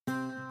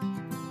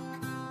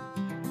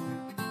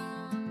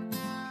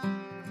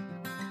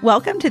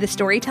Welcome to the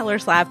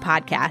Storytellers Live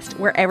podcast,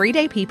 where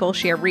everyday people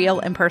share real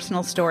and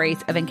personal stories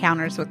of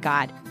encounters with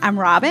God. I'm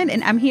Robin,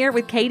 and I'm here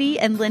with Katie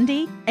and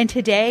Lindy, and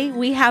today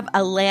we have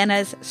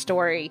Alana's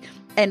story.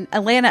 And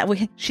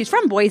Alana, she's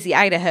from Boise,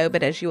 Idaho,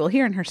 but as you will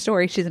hear in her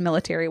story, she's a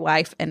military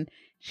wife, and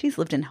she's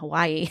lived in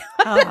Hawaii.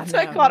 That's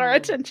what caught our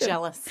attention.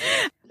 Jealous.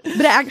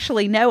 But I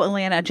actually know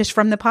Alana just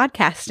from the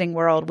podcasting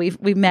world.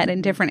 We've met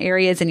in different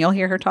areas, and you'll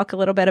hear her talk a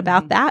little bit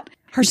about that.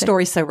 Her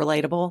story's so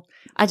relatable.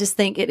 I just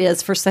think it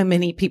is for so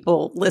many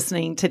people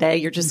listening today.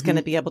 You're just going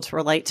to be able to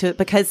relate to it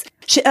because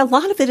a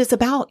lot of it is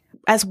about,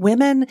 as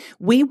women,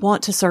 we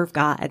want to serve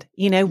God.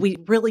 You know, we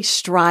really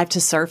strive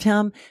to serve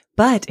Him.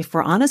 But if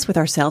we're honest with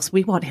ourselves,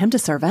 we want Him to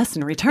serve us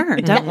in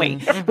return, don't we?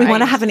 Right. We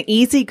want to have an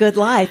easy, good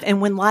life.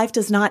 And when life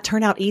does not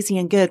turn out easy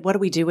and good, what do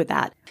we do with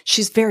that?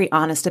 She's very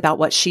honest about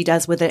what she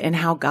does with it and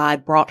how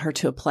God brought her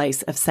to a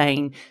place of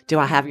saying, do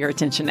I have your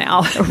attention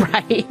now?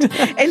 Right.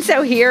 And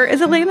so here is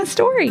Alana's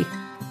story.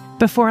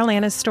 Before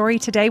Alana's story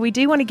today, we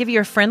do want to give you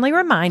a friendly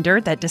reminder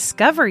that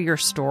Discover Your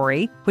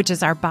Story, which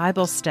is our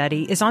Bible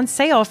study, is on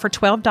sale for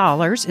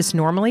 $12. It's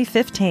normally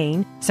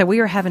 $15. So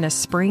we are having a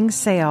spring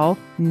sale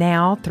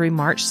now through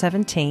March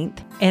 17th.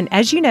 And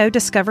as you know,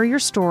 Discover Your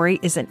Story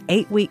is an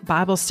 8-week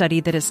Bible study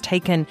that has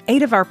taken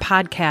 8 of our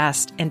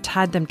podcasts and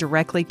tied them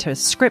directly to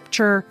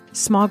scripture,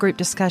 small group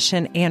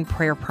discussion, and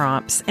prayer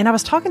prompts. And I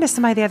was talking to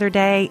somebody the other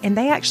day, and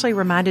they actually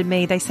reminded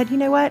me, they said, you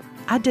know what?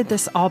 I did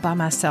this all by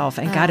myself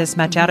and got as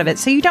much out of it.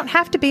 So you don't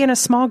have to be in a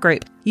small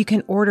group. You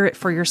can order it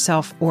for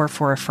yourself or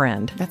for a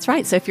friend. That's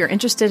right. So if you're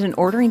interested in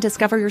ordering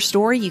Discover Your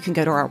Story, you can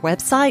go to our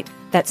website.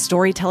 That's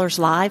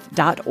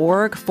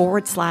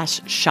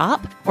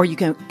storytellerslive.org/shop. Or you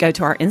can go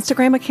to our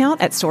Instagram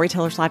account at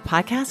Storytellers Live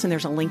Podcast, and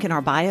there's a link in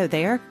our bio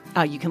there.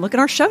 You can look at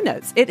our show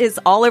notes. It is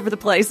all over the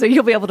place, so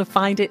you'll be able to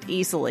find it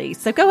easily.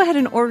 So go ahead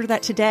and order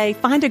that today.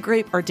 Find a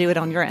group or do it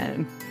on your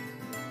own.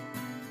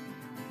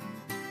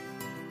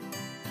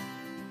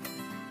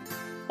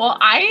 Well,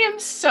 I am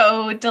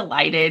so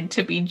delighted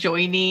to be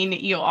joining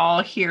you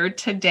all here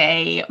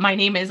today. My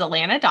name is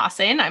Alana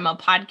Dawson. I'm a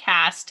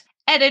podcast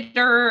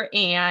editor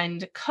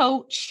and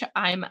coach.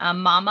 I'm a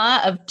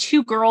mama of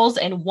 2 girls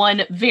and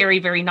 1 very,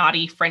 very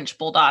naughty French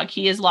bulldog.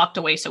 He is locked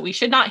away, so we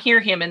should not hear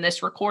him in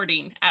this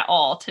recording at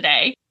all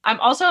today. I'm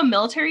also a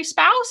military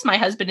spouse. My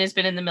husband has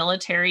been in the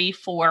military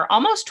for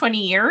almost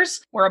 20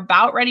 years. We're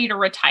about ready to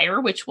retire,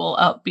 which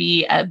will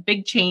be a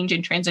big change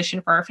and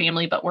transition for our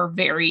family, but we're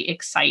very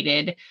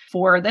excited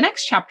for the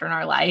next chapter in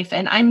our life.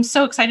 And I'm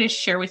so excited to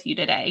share with you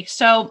today.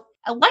 So,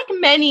 like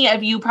many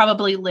of you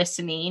probably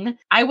listening,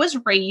 I was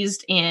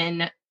raised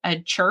in a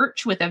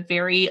church with a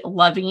very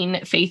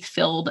loving,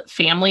 faith-filled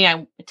family.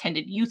 I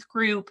attended youth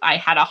group. I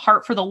had a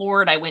heart for the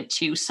Lord. I went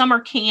to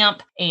summer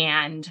camp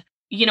and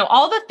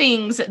all the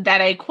things that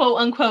a quote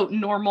unquote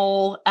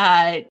normal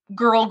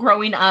girl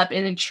growing up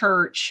in a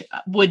church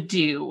would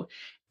do.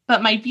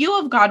 But my view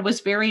of God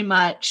was very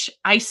much,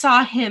 I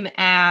saw Him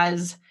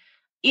as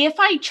if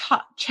I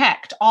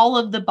checked all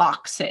of the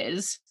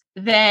boxes,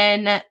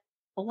 then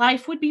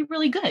life would be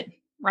really good,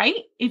 right?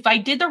 If I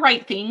did the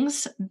right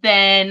things,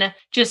 then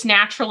just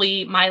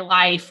naturally my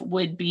life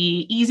would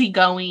be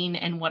easygoing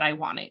and what I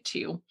wanted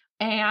to.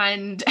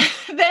 And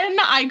then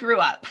I grew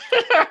up,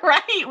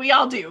 right? We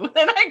all do.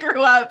 Then I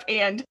grew up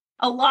and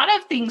a lot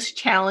of things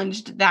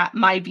challenged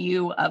my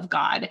view of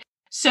God.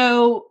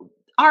 So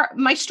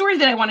my story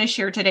that I want to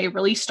share today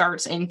really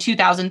starts in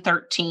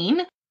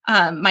 2013.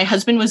 My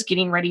husband was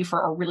getting ready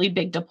for a really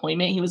big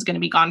deployment. He was going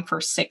to be gone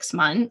for 6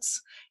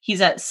 months.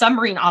 He's a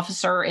submarine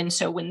officer. And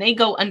so when they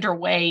go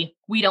underway,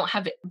 we don't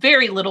have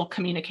very little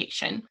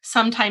communication,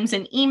 sometimes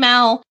an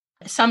email,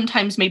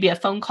 sometimes maybe a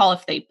phone call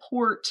if they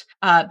port,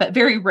 but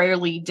very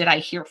rarely did I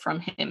hear from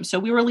him. So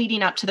we were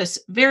leading up to this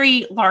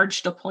very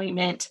large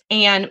deployment,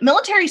 and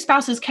military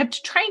spouses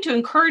kept trying to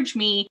encourage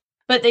me,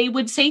 but they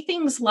would say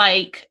things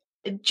like,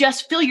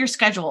 just fill your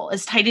schedule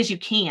as tight as you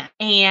can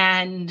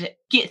and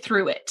get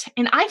through it.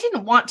 And I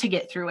didn't want to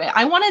get through it.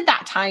 I wanted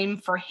that time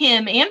for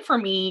him and for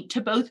me to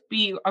both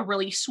be a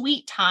really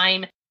sweet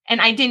time. And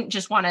I didn't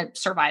just want to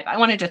survive. I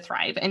wanted to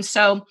thrive. And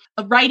so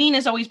writing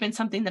has always been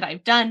something that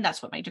I've done.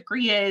 That's what my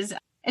degree is.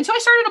 And so I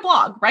started a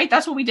blog, right?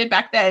 That's what we did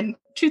back then.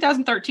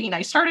 2013,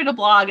 I started a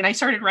blog and I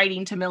started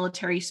writing to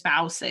military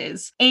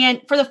spouses.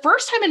 And for the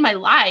first time in my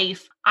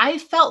life, I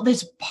felt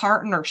this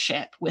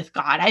partnership with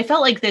God. I felt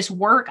like this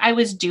work I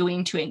was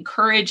doing to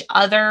encourage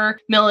other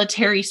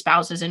military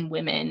spouses and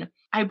women,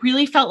 I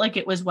really felt like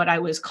it was what I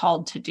was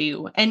called to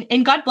do.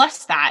 And God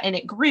blessed that. And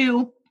it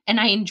grew and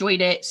I enjoyed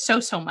it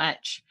so, so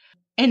much.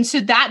 And so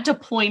that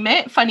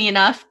deployment, funny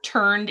enough,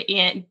 turned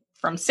in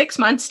from 6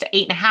 months to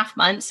 8.5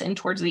 months. And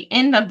towards the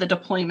end of the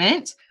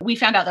deployment, we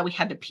found out that we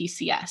had to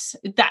PCS.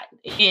 That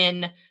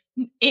in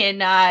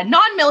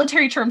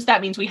non-military terms,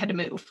 that means we had to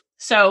move.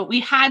 So we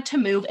had to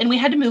move, and we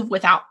had to move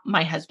without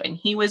my husband.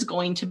 He was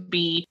going to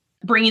be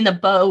bringing the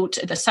boat,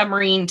 the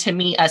submarine to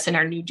meet us in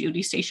our new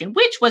duty station,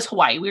 which was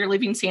Hawaii. We were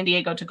leaving San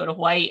Diego to go to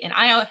Hawaii. And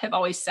I have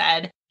always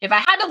said, if I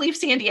had to leave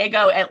San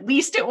Diego, at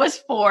least it was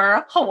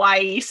for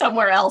Hawaii,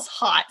 somewhere else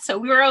hot. So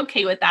we were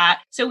okay with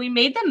that. So we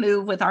made the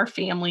move with our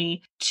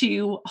family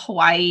to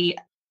Hawaii.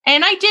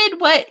 And I did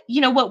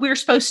what we were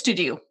supposed to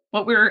do.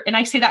 And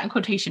I say that in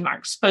quotation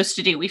marks, supposed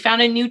to do. We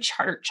found a new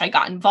church. I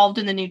got involved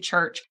in the new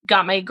church,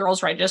 got my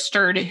girls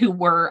registered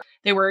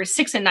they were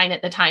 6 and 9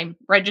 at the time,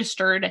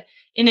 registered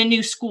in a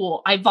new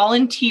school. I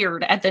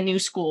volunteered at the new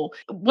school.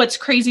 What's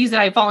crazy is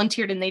that I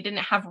volunteered and they didn't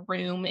have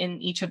room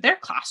in each of their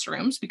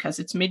classrooms because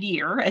it's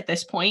mid-year at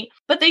this point.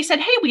 But they said,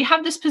 hey, we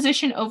have this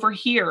position over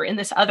here in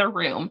this other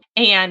room.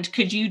 And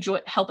could you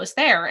help us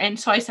there? And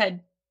so I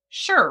said,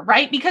 sure,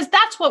 right? Because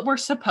that's what we're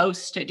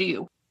supposed to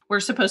do. We're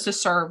supposed to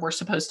serve. We're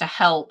supposed to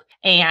help.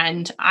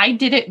 And I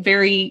did it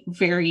very,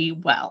 very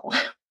well,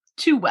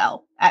 too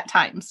well at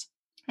times.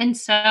 And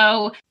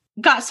so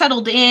got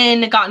settled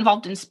in, got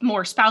involved in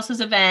more spouses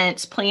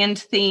events, planned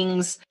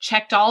things,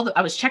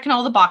 I was checking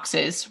all the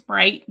boxes,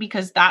 right?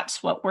 Because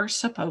that's what we're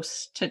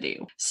supposed to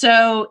do.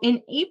 So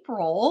in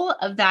April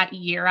of that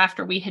year,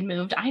 after we had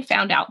moved, I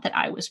found out that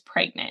I was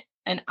pregnant.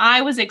 And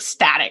I was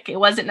ecstatic. It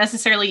wasn't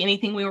necessarily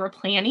anything we were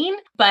planning,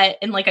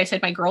 and like I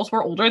said, my girls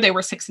were older. They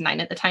were 6 and 9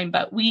 at the time,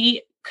 but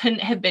we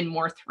couldn't have been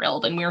more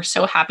thrilled. And we were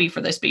so happy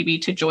for this baby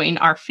to join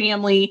our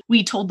family.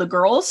 We told the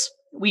girls,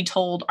 we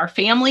told our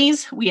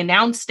families, we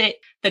announced it.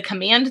 The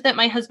command that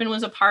my husband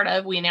was a part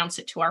of, we announced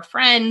it to our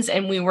friends.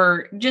 And we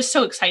were just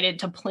so excited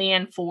to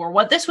plan for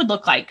what this would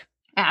look like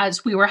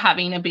as we were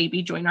having a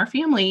baby join our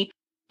family.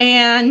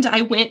 And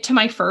I went to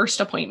my first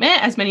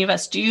appointment, as many of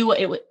us do.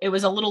 It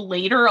was a little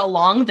later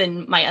along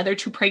than my other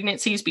 2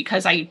 pregnancies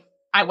because I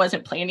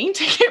wasn't planning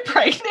to get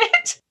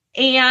pregnant.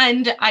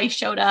 And I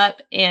showed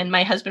up and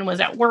my husband was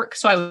at work.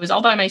 So I was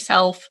all by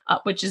myself,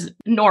 which is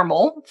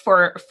normal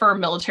for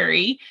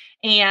military.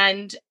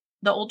 And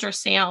the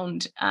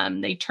ultrasound,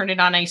 they turned it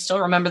on. I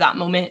still remember that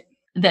moment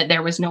that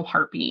there was no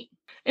heartbeat.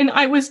 And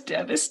I was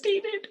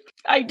devastated.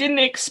 I didn't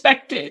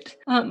expect it.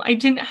 I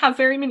didn't have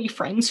very many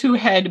friends who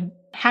had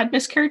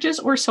miscarriages,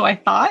 or so I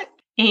thought.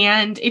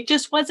 And it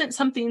just wasn't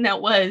something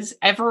that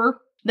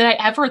I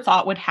ever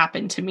thought would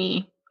happen to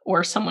me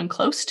or someone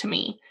close to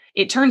me.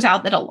 It turns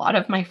out that a lot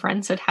of my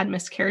friends had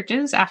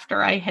miscarriages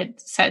after I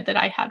had said that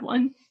I had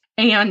one.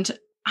 And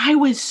I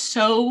was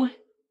so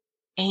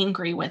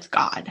angry with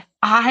God.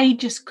 I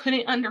just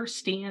couldn't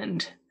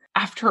understand,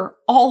 after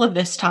all of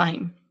this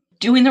time,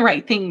 doing the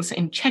right things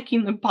and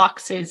checking the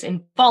boxes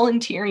and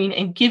volunteering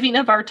and giving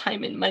of our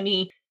time and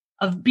money,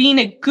 of being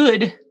a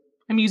good,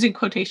 I'm using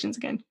quotations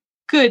again,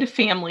 good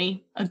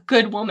family, a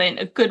good woman,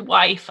 a good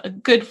wife, a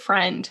good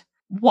friend,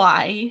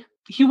 why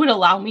he would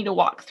allow me to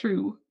walk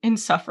through and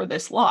suffer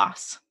this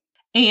loss.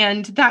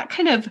 And that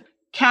kind of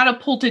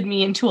catapulted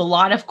me into a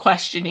lot of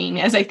questioning,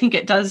 as I think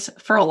it does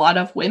for a lot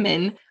of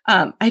women.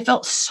 I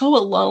felt so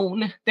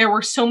alone. There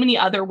were so many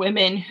other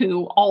women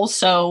who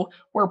also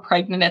were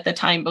pregnant at the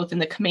time, both in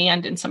the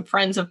command and some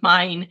friends of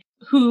mine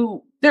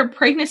who their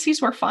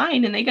pregnancies were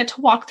fine and they get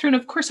to walk through. And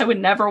of course, I would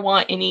never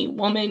want any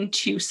woman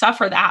to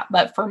suffer that.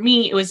 But for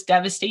me, it was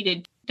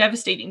devastating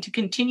to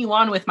continue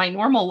on with my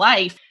normal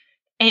life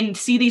and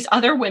see these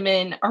other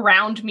women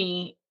around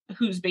me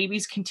whose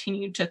babies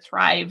continued to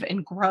thrive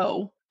and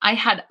grow. I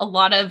had a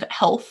lot of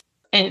health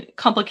and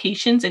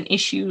complications and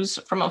issues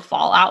from a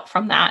fallout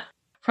from that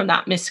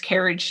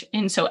miscarriage.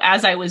 And so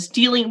as I was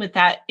dealing with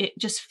that, it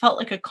just felt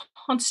like a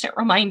constant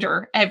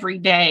reminder every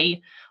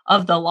day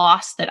of the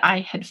loss that I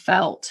had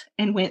felt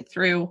and went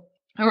through.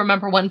 I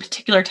remember one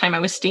particular time I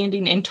was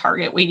standing in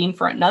Target waiting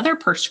for another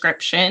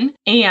prescription,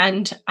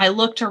 and I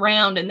looked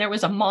around and there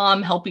was a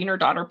mom helping her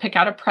daughter pick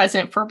out a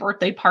present for a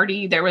birthday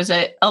party. There was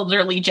an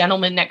elderly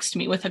gentleman next to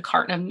me with a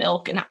carton of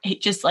milk, and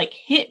it just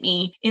hit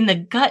me in the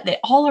gut that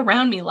all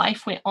around me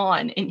life went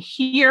on. And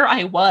here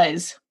I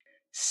was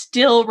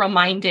still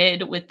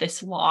reminded with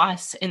this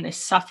loss and this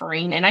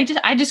suffering. And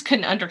I just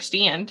couldn't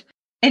understand.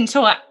 And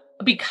so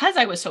because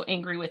I was so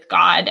angry with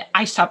God,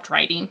 I stopped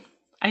writing.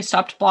 I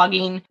stopped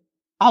blogging.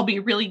 I'll be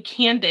really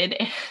candid.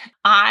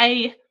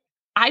 I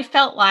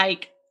felt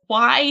like,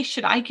 why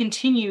should I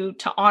continue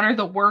to honor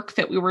the work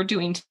that we were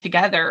doing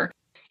together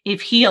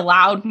if he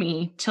allowed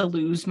me to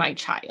lose my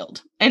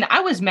child? And I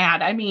was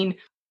mad. I mean,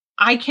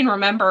 I can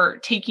remember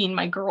taking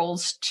my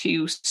girls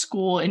to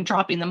school and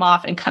dropping them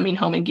off and coming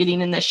home and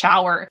getting in the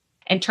shower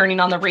and turning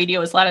on the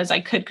radio as loud as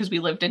I could because we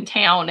lived in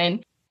town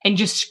and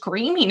just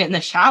screaming in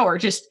the shower,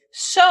 just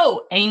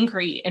so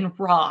angry and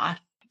raw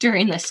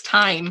during this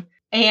time.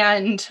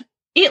 And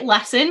it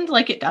lessened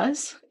like it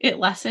does. It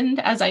lessened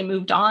as I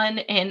moved on,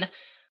 and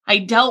I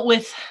dealt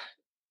with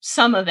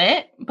some of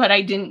it, but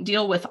I didn't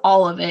deal with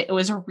all of it. It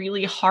was a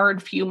really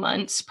hard few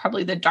months,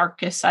 probably the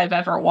darkest I've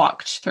ever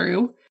walked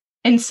through.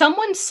 And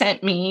someone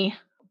sent me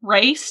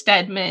Ray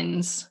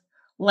Stedman's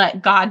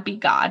Let God Be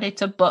God.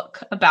 It's a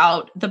book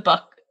about the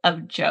book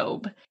of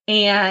Job.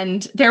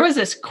 And there was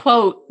this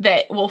quote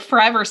that will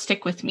forever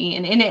stick with me.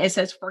 And in it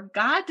says, "For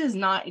God does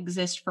not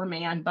exist for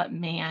man, but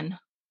man."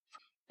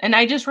 And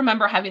I just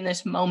remember having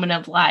this moment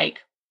of like,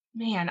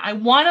 man, I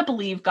want to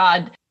believe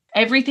God.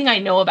 Everything I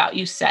know about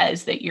you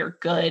says that you're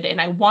good. And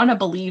I want to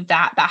believe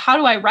that. But how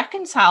do I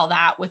reconcile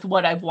that with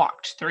what I've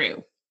walked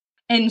through?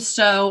 And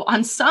so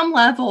on some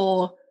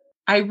level,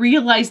 I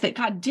realized that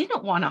God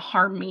didn't want to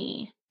harm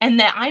me and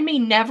that I may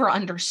never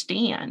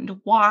understand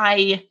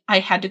why I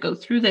had to go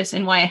through this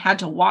and why I had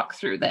to walk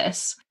through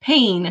this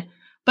pain.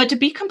 But to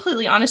be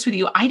completely honest with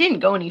you, I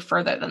didn't go any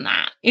further than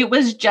that. It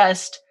was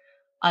just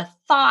a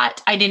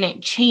thought. I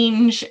didn't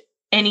change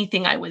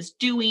anything I was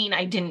doing.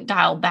 I didn't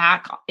dial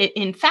back.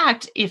 In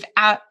fact, if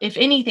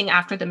anything,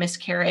 after the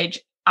miscarriage,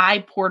 I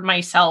poured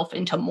myself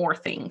into more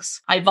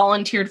things. I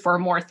volunteered for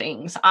more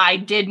things. I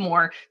did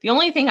more. The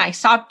only thing I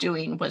stopped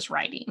doing was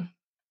writing.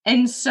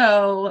 And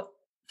so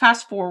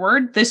fast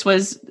forward, this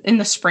was in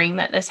the spring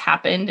that this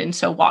happened. And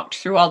so walked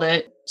through all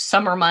the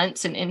summer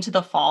months and into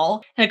the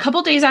fall. And a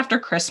couple days after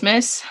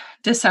Christmas,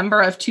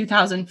 December of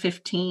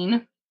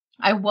 2015,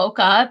 I woke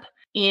up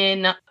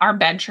in our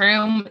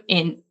bedroom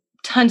in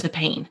tons of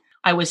pain.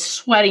 I was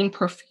sweating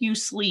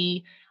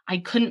profusely. I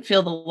couldn't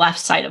feel the left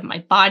side of my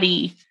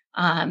body.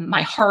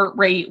 My heart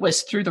rate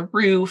was through the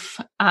roof.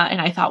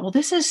 And I thought, well,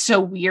 this is so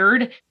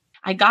weird.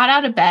 I got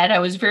out of bed. I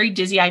was very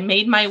dizzy. I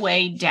made my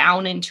way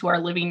down into our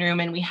living room,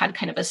 and we had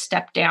kind of a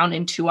step down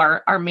into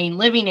our main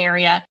living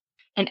area.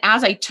 And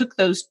as I took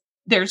those,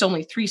 there's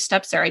only 3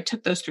 steps there. I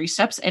took those 3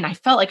 steps and I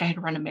felt like I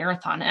had run a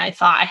marathon. And I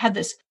thought, I had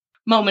this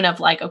moment of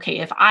like, okay,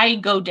 if I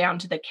go down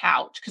to the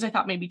couch, because I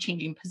thought maybe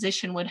changing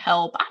position would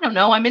help. I don't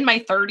know. I'm in my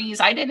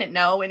 30s. I didn't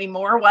know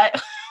anymore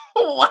what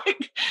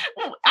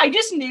I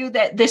just knew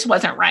that this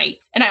wasn't right.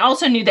 And I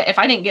also knew that if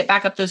I didn't get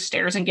back up those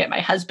stairs and get my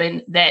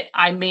husband, that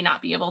I may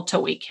not be able to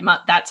wake him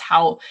up. That's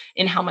how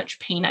much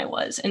pain I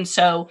was. And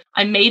so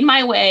I made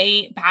my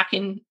way back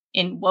and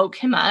woke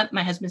him up.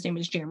 My husband's name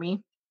is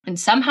Jeremy. And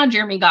somehow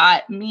Jeremy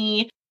got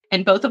me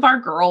and both of our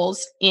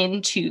girls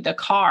into the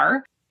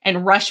car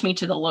and rushed me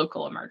to the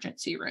local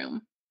emergency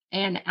room.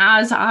 And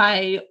as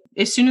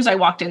soon as I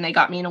walked in, they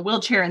got me in a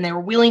wheelchair and they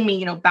were wheeling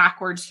me,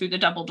 backwards through the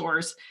double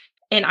doors.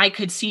 And I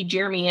could see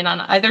Jeremy, and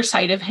on either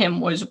side of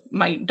him was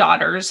my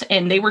daughters,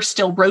 and they were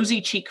still rosy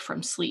cheek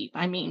from sleep.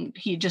 I mean,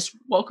 he just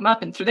woke them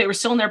up and they were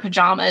still in their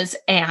pajamas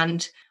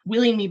and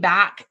wheeling me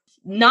back,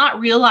 not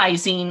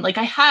realizing, like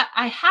I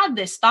had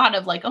this thought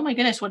of like, oh my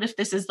goodness, what if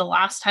this is the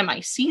last time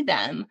I see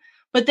them?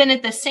 But then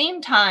at the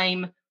same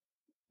time,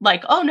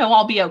 like, oh no,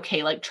 I'll be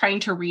okay. Like trying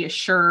to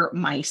reassure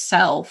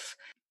myself.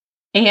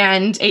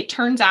 And it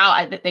turns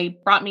out that they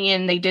brought me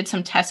in, they did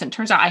some tests, and it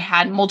turns out I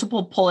had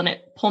multiple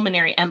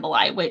pulmonary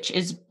emboli, which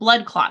is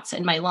blood clots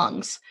in my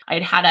lungs.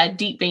 I'd had a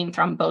deep vein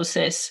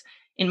thrombosis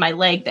in my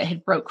leg that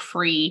had broke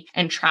free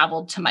and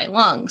traveled to my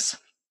lungs.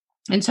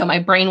 And so my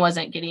brain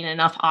wasn't getting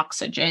enough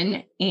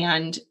oxygen.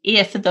 And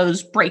if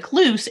those break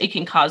loose, it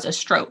can cause a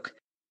stroke.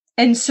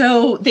 And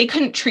so they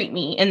couldn't treat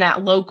me in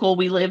that local.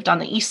 We lived on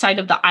the east side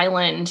of the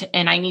island,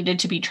 and I needed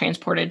to be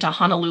transported to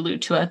Honolulu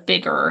to a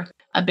bigger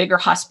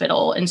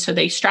hospital. And so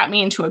they strapped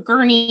me into a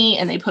gurney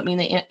and they put me in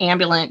the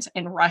ambulance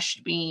and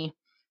rushed me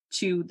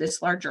to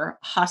this larger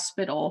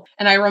hospital.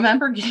 And I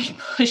remember getting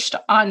pushed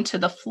onto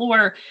the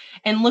floor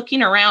and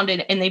looking around,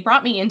 and they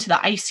brought me into the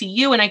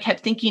ICU. And I kept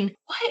thinking,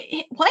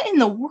 what in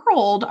the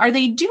world are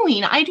they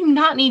doing? I do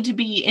not need to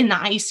be in the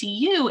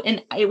ICU.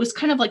 And it was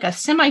kind of like a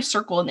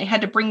semicircle, and they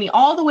had to bring me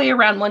all the way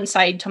around one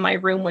side to my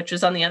room, which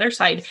was on the other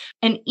side.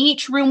 And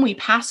each room we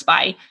passed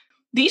by,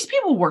 these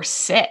people were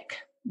sick.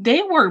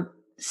 They were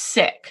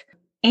sick.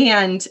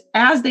 And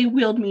as they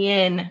wheeled me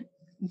in,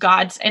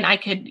 and I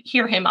could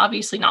hear him,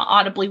 obviously not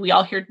audibly. We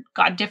all hear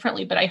God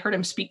differently, but I heard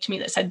him speak to me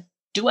that said,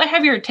 "Do I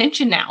have your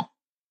attention now?"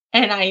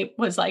 And I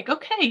was like,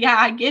 okay, yeah,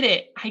 I get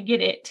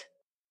it.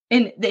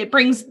 And it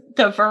brings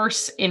the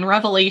verse in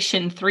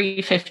Revelation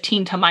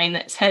 3:15 to mind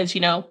that says,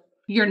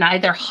 you're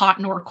neither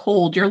hot nor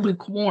cold, you're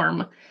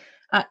lukewarm.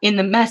 In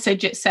the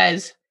Message, it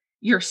says,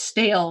 you're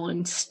stale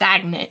and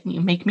stagnant and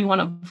you make me want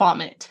to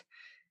vomit.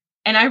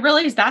 And I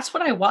realized that's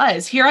what I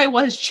was. Here I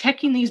was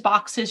checking these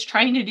boxes,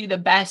 trying to do the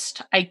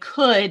best I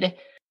could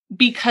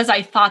because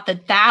I thought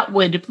that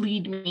would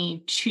lead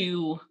me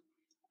to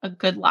a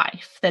good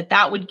life,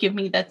 that would give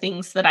me the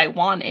things that I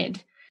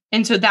wanted.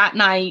 And so that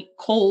night,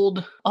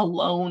 cold,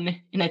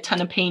 alone, in a ton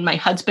of pain, my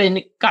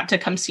husband got to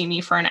come see me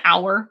for an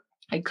hour.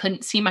 I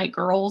couldn't see my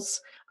girls.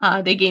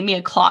 They gave me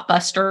a clot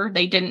buster.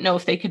 They didn't know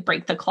if they could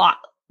break the clot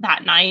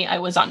that night. I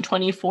was on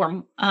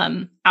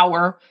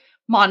 24-hour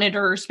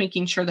monitors,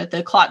 making sure that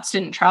the clots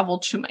didn't travel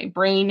to my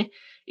brain.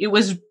 It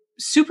was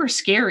super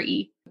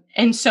scary.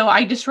 And so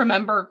I just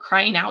remember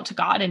crying out to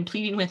God and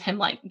pleading with him,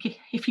 like,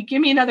 if you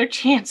give me another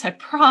chance, I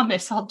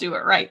promise I'll do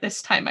it right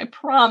this time. I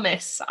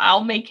promise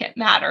I'll make it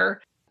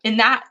matter. And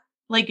that,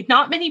 like,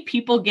 not many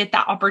people get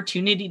that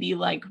opportunity to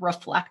like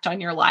reflect on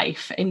your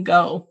life and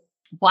go,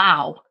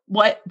 wow,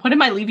 what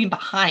am I leaving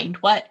behind?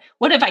 What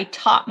have I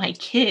taught my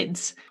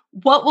kids?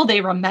 What will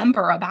they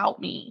remember about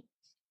me?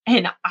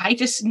 And I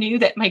just knew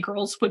that my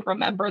girls would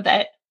remember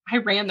that I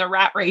ran the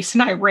rat race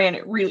and I ran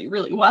it really,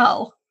 really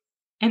well.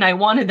 And I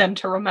wanted them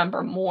to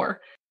remember more.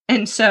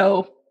 And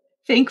so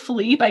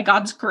thankfully, by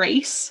God's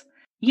grace,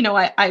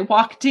 I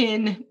walked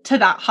in to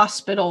that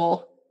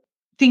hospital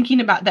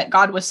thinking about that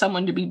God was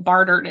someone to be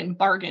bartered and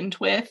bargained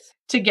with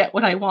to get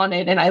what I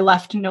wanted. And I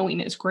left knowing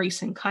his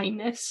grace and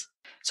kindness.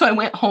 So I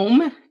went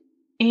home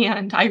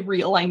and I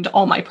realigned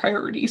all my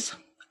priorities.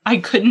 I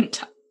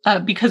couldn't,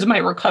 because of my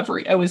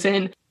recovery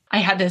I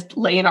had to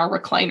lay in our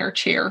recliner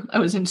chair. I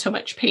was in so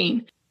much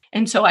pain.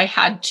 And so I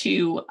had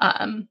to,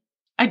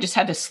 I just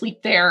had to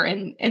sleep there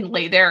and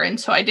lay there. And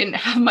so I didn't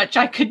have much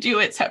I could do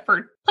except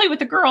for play with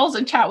the girls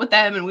and chat with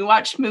them. And we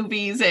watched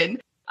movies.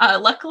 And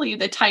luckily,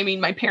 the timing,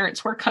 my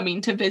parents were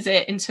coming to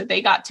visit. And so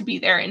they got to be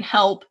there and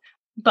help.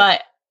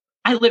 But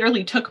I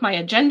literally took my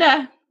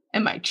agenda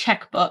and my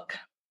checkbook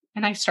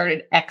and I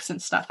started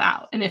Xing stuff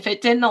out. And if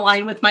it didn't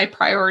align with my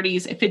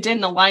priorities, if it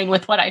didn't align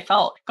with what I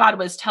felt God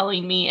was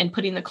telling me and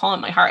putting the call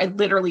in my heart,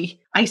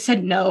 I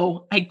said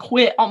no. I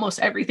quit almost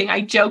everything.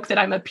 I joke that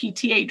I'm a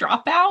PTA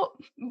dropout,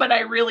 but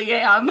I really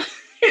am.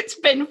 It's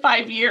been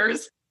 5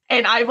 years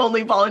and I've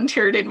only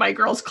volunteered in my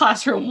girls'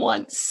 classroom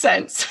once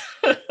since.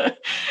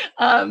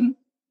 And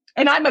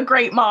I'm a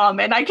great mom,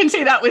 and I can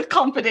say that with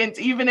confidence,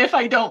 even if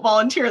I don't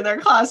volunteer in their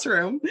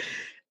classroom.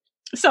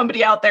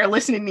 Somebody out there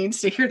listening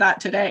needs to hear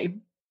that today.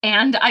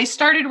 And I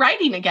started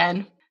writing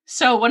again.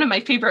 So one of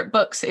my favorite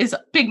books is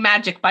Big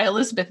Magic by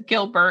Elizabeth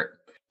Gilbert.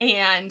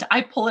 And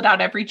I pull it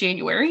out every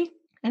January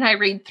and I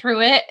read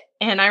through it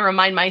and I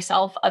remind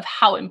myself of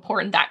how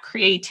important that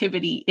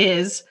creativity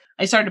is.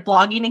 I started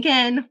blogging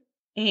again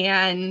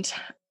and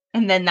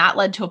then that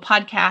led to a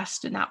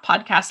podcast, and that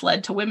podcast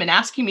led to women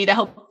asking me to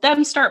help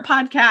them start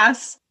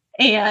podcasts.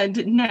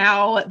 And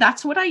now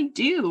that's what I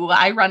do.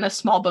 I run a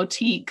small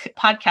boutique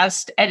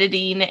podcast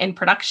editing and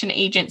production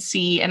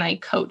agency, and I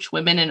coach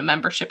women in a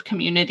membership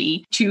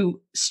community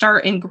to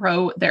start and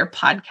grow their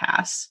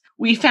podcasts.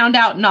 We found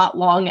out not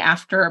long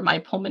after my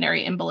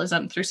pulmonary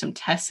embolism through some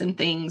tests and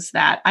things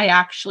that I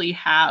actually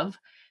have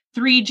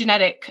 3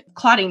 genetic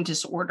clotting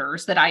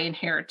disorders that I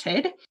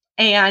inherited,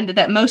 and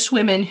that most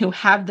women who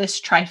have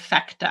this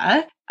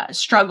trifecta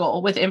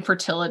struggle with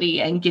infertility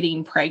and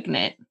getting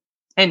pregnant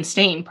and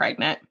staying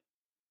pregnant.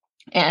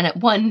 And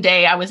one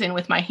day I was in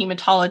with my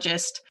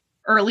hematologist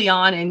early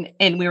on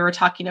and we were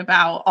talking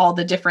about all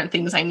the different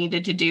things I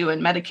needed to do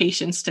and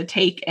medications to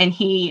take. And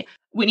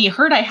when he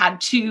heard I had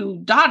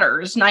 2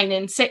 daughters, 9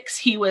 and 6,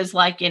 he was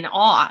like in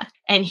awe.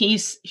 And he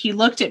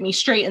looked at me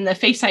straight in the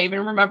face. I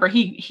even remember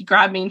he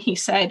grabbed me and he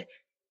said,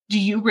 "Do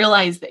you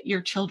realize that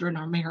your children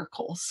are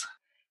miracles?"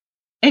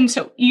 And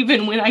so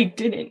even when I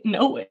didn't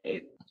know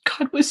it,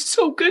 God was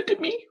so good to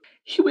me.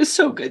 He was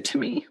so good to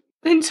me.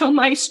 And so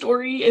my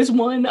story is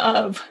one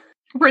of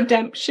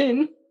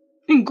redemption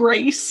and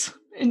grace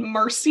and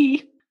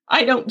mercy.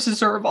 I don't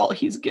deserve all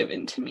he's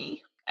given to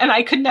me. And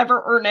I could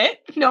never earn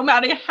it, no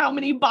matter how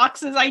many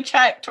boxes I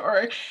checked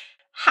or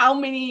how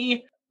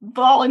many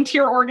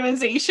volunteer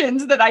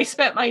organizations that I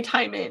spent my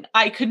time in.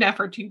 I could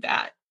never do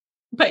that.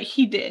 But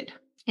he did,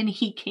 and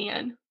he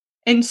can.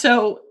 And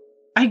so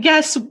I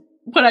guess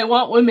what I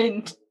want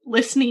women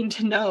listening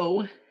to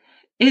know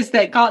is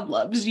that God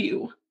loves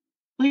you.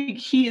 Like,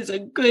 he is a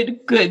good,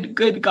 good,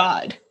 good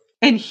God.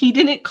 And he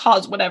didn't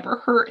cause whatever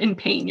hurt and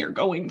pain you're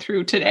going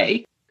through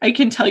today. I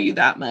can tell you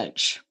that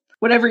much.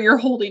 Whatever you're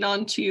holding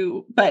on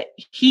to, but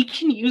he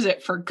can use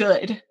it for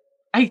good.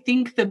 I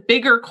think the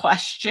bigger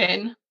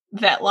question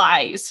that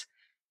lies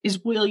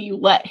is, will you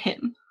let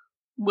him?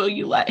 Will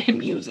you let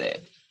him use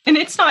it? And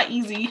it's not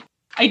easy.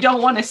 I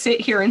don't want to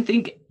sit here and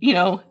think,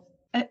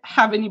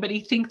 have anybody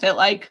think that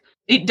like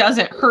it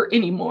doesn't hurt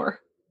anymore.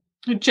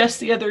 Just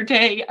the other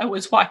day, I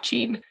was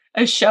watching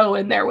a show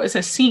and there was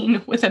a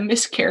scene with a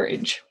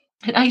miscarriage.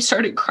 And I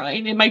started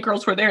crying and my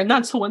girls were there. And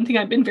that's the one thing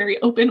I've been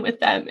very open with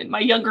them. And my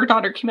younger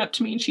daughter came up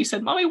to me and she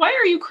said, "Mommy, why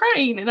are you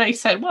crying?" And I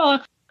said,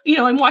 "Well,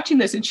 I'm watching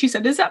this." And she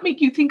said, "Does that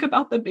make you think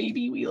about the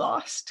baby we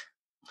lost?"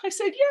 I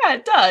said, "Yeah,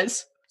 it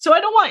does." So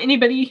I don't want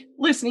anybody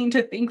listening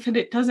to think that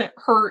it doesn't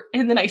hurt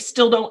and that I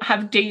still don't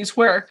have days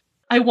where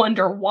I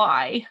wonder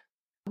why.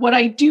 What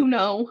I do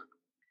know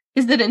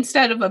is that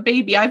instead of a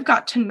baby, I've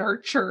got to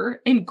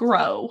nurture and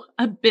grow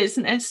a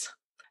business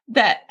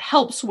that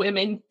helps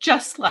women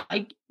just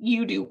like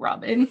you do,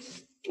 Robin.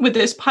 With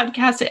this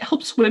podcast, it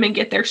helps women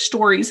get their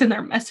stories and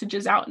their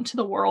messages out into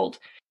the world.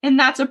 And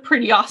that's a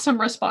pretty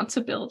awesome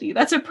responsibility.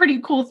 That's a pretty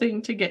cool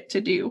thing to get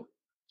to do.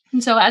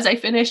 And so as I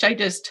finish,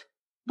 the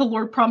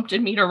Lord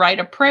prompted me to write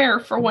a prayer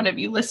for one of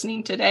you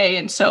listening today.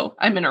 And so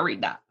I'm going to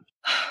read that.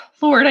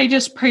 Lord, I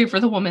just pray for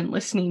the woman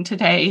listening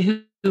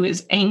today who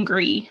is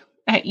angry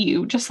at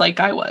you, just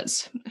like I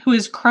was, who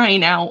is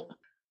crying out,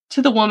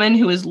 to the woman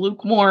who is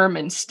lukewarm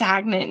and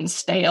stagnant and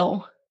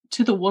stale,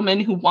 to the woman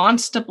who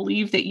wants to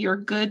believe that you're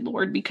good,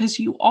 Lord, because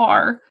you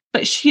are,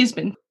 but she has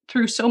been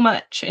through so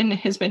much and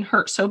has been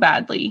hurt so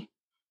badly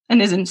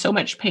and is in so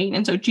much pain.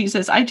 And so,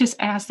 Jesus, I just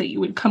ask that you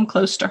would come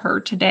close to her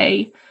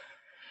today,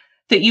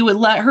 that you would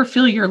let her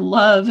feel your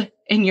love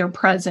and your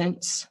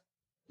presence.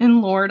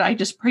 And Lord, I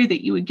just pray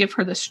that you would give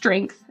her the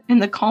strength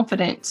and the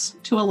confidence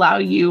to allow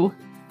you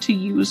to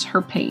use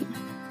her pain.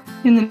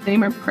 In the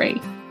name I pray,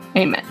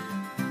 amen.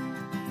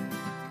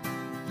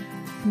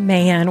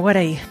 Man, what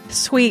a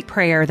sweet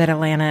prayer that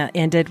Alana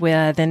ended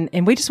with.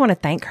 And we just want to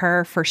thank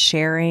her for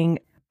sharing,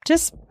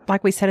 just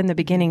like we said in the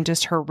beginning,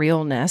 just her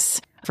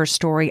realness for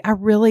story. I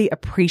really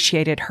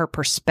appreciated her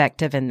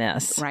perspective in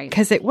this. Right.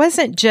 Because it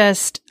wasn't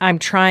just, I'm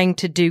trying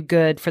to do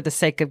good for the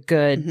sake of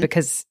good,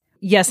 because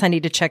yes, I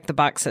need to check the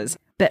boxes.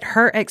 But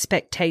her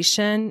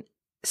expectation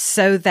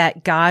so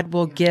that God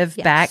will give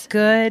back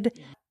good,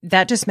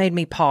 that just made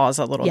me pause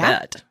a little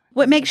bit.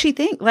 What makes you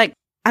think? Like,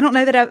 I don't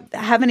know that I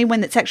have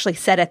anyone that's actually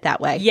said it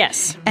that way.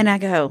 Yes. And I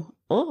go,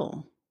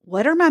 oh,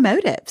 what are my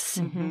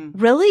motives?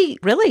 Really,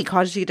 really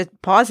cause you to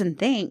pause and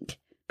think,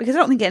 because I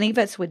don't think any of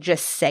us would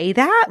just say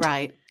that.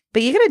 Right.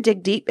 But you got to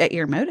dig deep at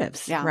your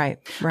motives. Yeah. Right.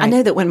 I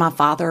know that when my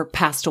father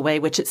passed away,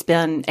 which it's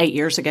been 8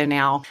 years ago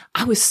now,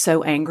 I was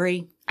so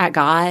angry at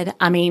God.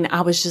 I mean,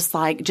 I was just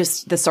like,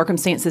 just the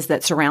circumstances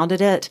that surrounded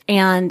it.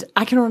 And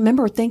I can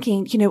remember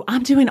thinking,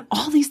 I'm doing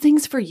all these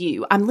things for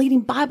you. I'm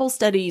leading Bible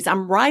studies.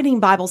 I'm writing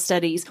Bible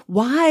studies.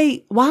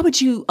 Why would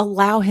you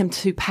allow him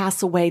to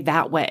pass away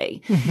that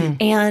way?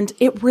 And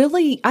it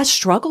really, I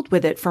struggled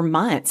with it for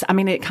months. I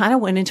mean, it kind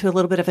of went into a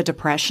little bit of a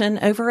depression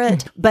over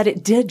it, but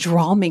it did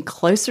draw me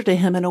closer to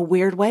him in a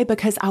weird way,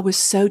 because I was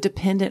so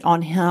dependent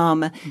on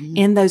him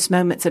in those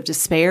moments of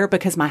despair,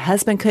 because my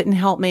husband couldn't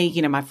help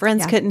me. My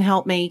friends couldn't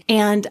help me.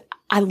 And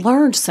I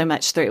learned so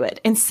much through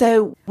it. And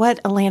so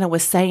what Alana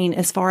was saying,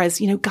 as far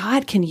as,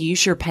 God can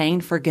use your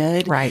pain for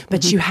good, right?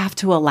 But you have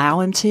to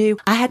allow him to.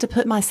 I had to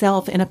put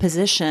myself in a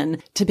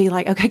position to be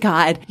like, okay,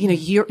 God,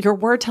 your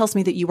word tells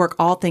me that you work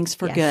all things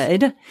for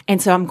good.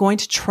 And so I'm going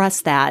to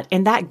trust that.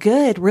 And that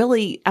good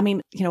really, I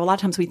mean, a lot of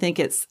times we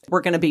think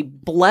we're going to be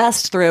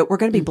blessed through it. We're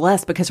going to be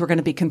blessed because we're going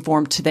to be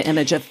conformed to the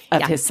image of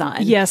his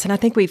son. Yes. And I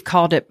think we've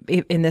called it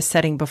in this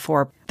setting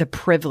before, the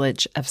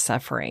privilege of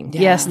suffering.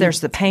 Yeah. Yes,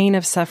 there's the pain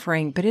of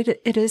suffering, but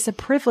it is a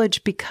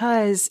privilege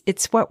because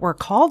it's what we're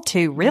called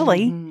to,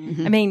 really.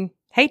 I mean,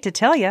 hate to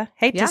tell you,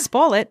 hate to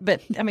spoil it,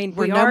 but I mean,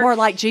 we're no more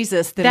like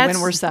Jesus than when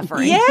we're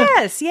suffering.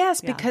 Yes,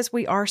 because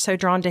we are so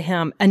drawn to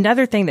him.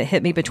 Another thing that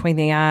hit me between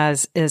the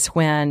eyes is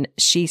when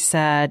she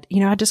said,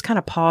 I just kind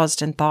of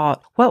paused and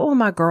thought, what will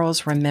my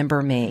girls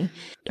remember me?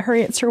 Her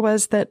answer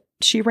was that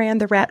she ran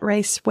the rat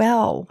race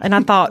well. And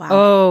I thought,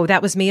 oh,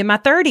 that was me in my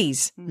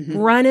 30s,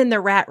 running the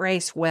rat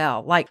race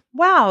well. Like,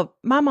 wow,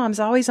 my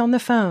mom's always on the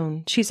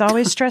phone. She's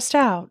always stressed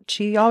out.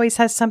 She always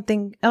has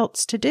something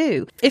else to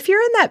do. If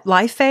you're in that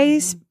life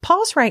phase,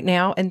 pause right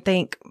now and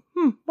think,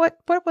 what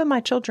will my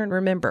children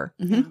remember?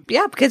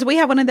 Yeah, because we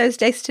have one of those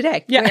days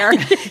today where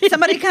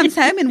somebody comes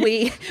home and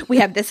we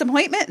have this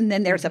appointment, and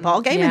then there's a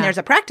ball game and there's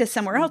a practice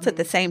somewhere else at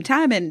the same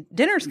time, and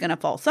dinner's going to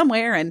fall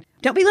somewhere, and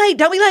don't be late.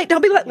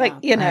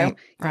 Like,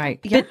 Right.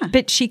 Yeah.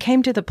 But she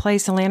came to the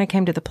place, Alana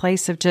came to the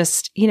place of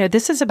just,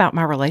 this is about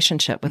my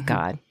relationship with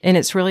God. And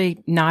it's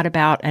really not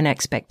about an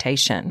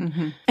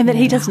expectation. And that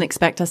he doesn't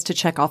expect us to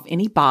check off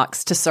any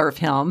box to serve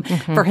him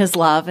for his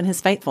love and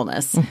his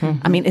faithfulness.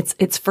 I mean,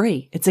 it's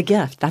free. It's a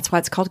gift. That's why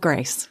it's called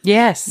grace.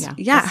 Yes.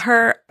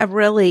 I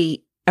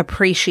really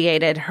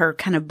appreciated her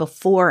kind of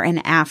before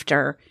and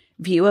after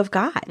view of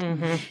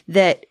God,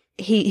 that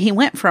he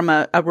went from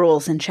a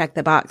rules and check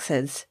the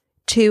boxes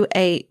to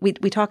we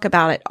talk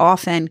about it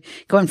often,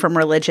 going from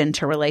religion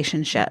to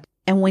relationship.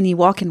 And when you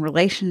walk in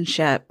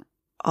relationship,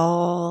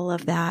 all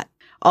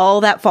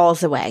that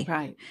falls away.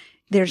 Right.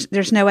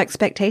 There's no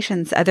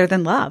expectations other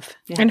than love.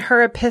 Yeah. And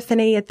her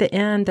epiphany at the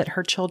end that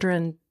her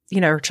children,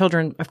 her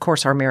children, of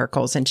course, are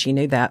miracles, and she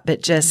knew that,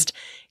 but just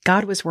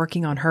God was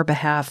working on her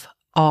behalf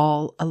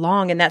all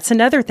along. And that's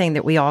another thing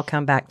that we all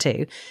come back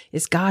to,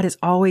 is God is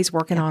always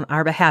working on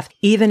our behalf,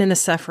 even in the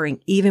suffering,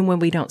 even when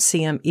we don't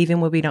see him,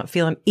 even when we don't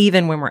feel him,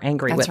 even when we're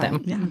angry with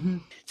him. Yeah.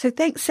 So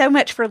thanks so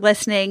much for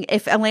listening.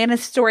 If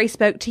Alana's story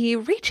spoke to you,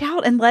 reach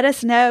out and let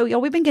us know.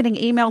 We've been getting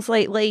emails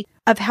lately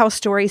of how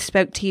stories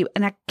spoke to you,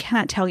 and I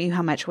cannot tell you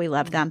how much we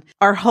love them.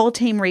 Our whole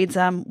team reads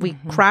them. We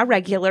cry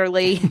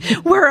regularly.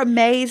 We're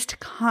amazed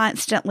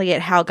constantly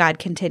at how God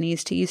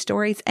continues to use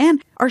stories,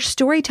 and our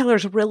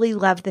storytellers really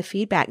love the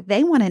feedback.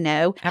 They want to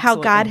know how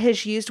God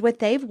has used what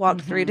they've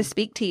walked through to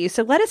speak to you.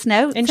 So let us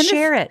know. And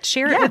share it.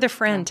 Share it with a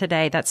friend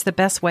today. That's the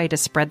best way to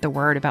spread the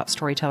word about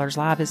Storytellers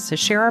Live, is to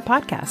share our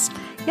podcast.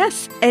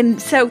 Yes.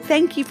 And so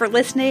thank you for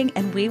listening,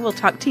 and we will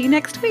talk to you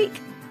next week.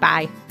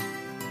 Bye.